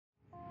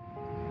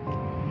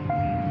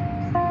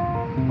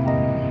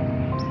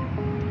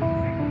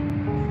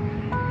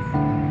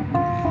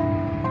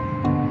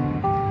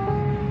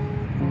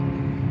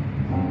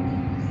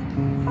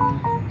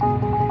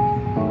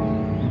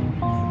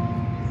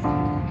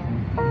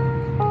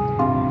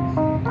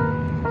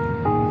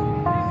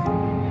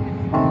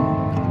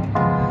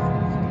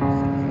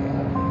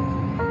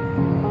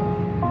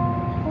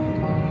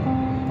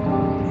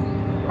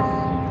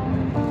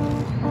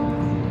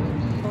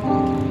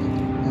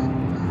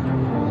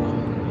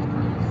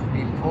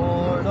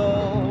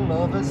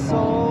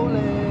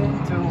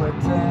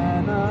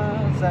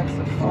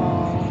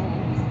saxophone.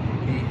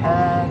 He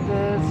had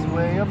this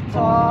way of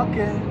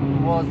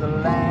talking, was a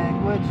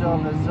language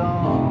of his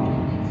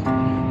own.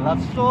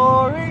 Love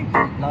story,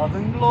 love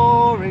and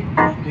glory.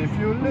 If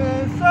you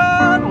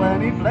listen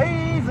when he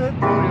plays it,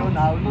 do you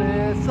now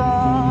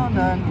listen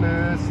and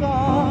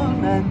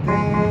listen and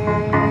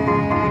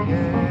dig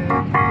it?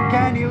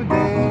 Can you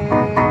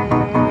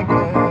dig it?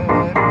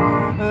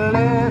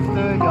 Lift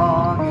the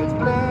young, it's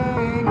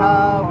playing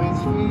how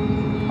it's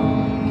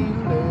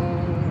feeling,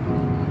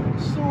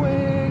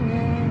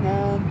 swinging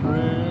and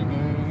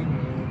bringing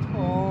it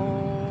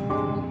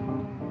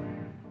home.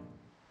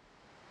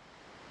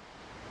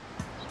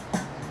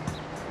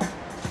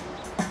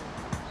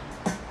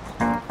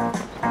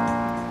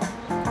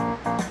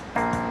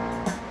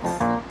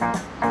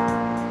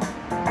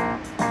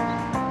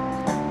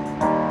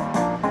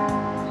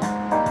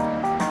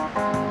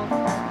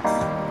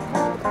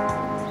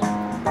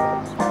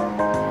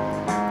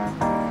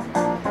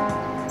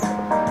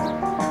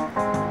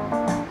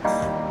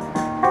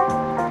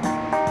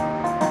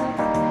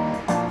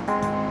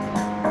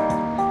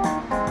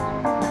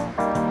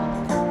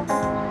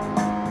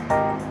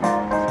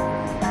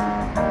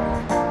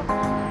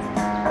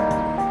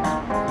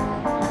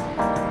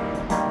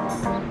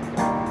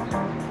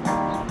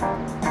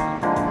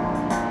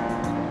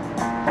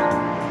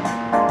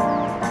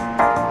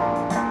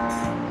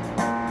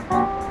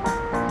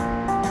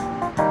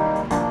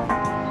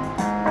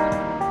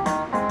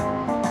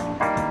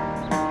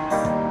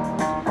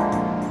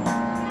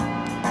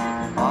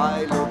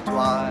 I look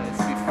twice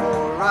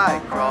before I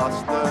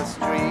cross the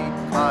street,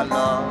 my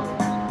love.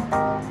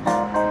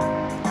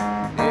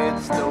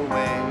 It's the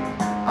way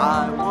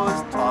I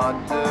was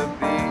taught to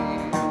be.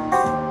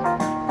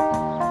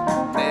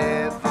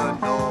 Never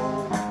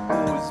know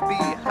who's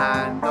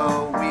behind the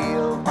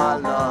wheel, my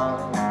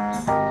love.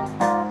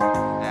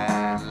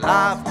 And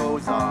life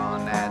goes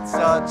on at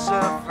such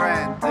a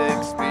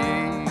frantic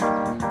speed.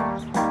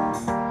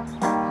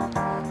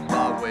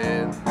 But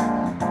when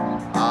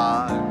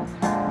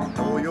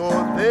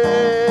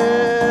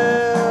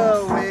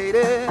there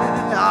waiting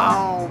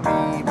on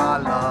me, my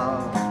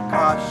love,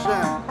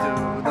 caution to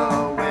the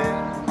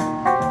wind.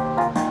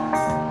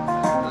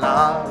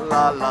 La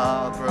la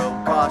la, throw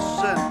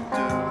caution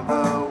to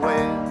the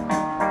wind.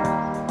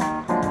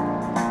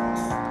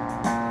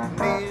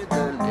 Near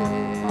the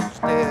ledge,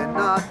 dare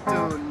not to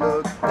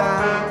look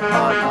down,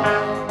 my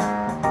love.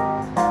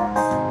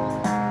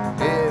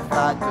 If I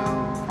do,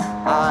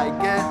 I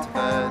get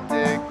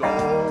vertigo.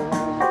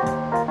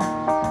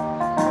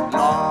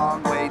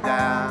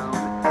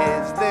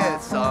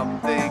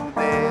 Something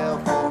there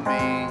for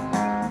me.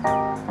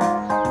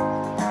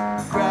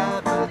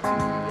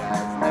 Gravity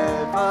has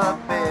never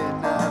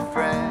been a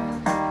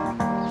friend.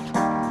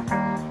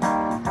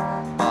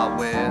 But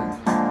when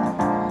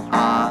I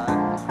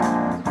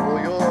know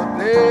you're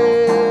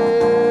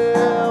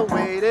there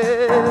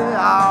waiting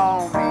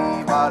on me,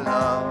 my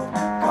love,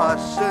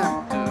 caution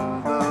to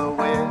the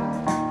wind.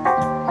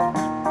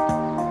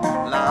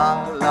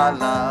 La la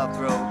la,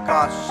 throw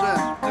caution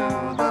to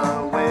the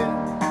wind.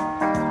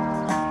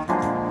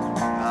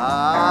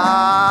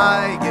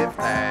 I give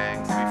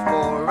thanks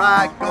before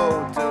I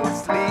go to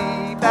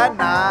sleep at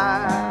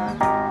night.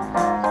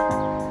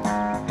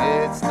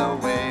 It's the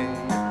way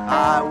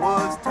I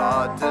was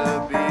taught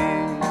to be.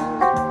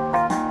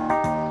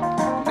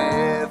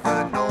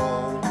 Never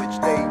know which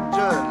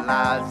danger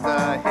lies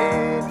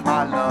ahead,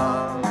 my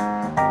love.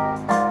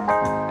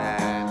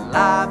 And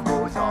life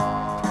goes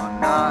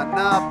on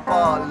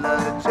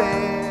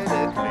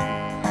unapologetically.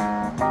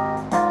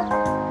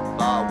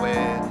 But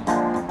when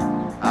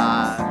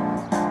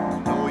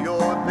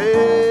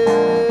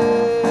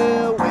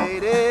there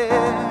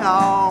waiting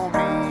on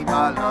me,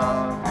 my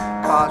love,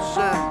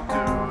 caution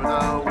to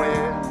the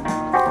wind.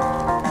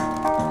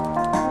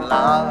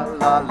 La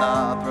la la,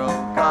 throw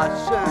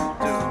caution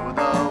to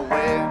the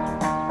wind.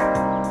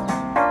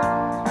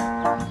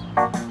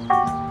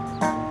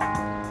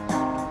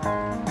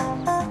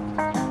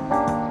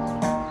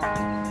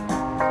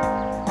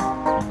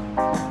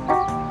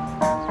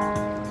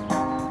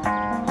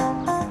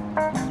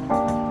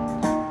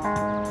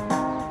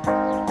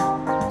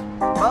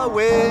 But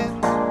when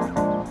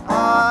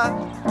I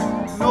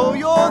know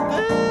you're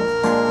there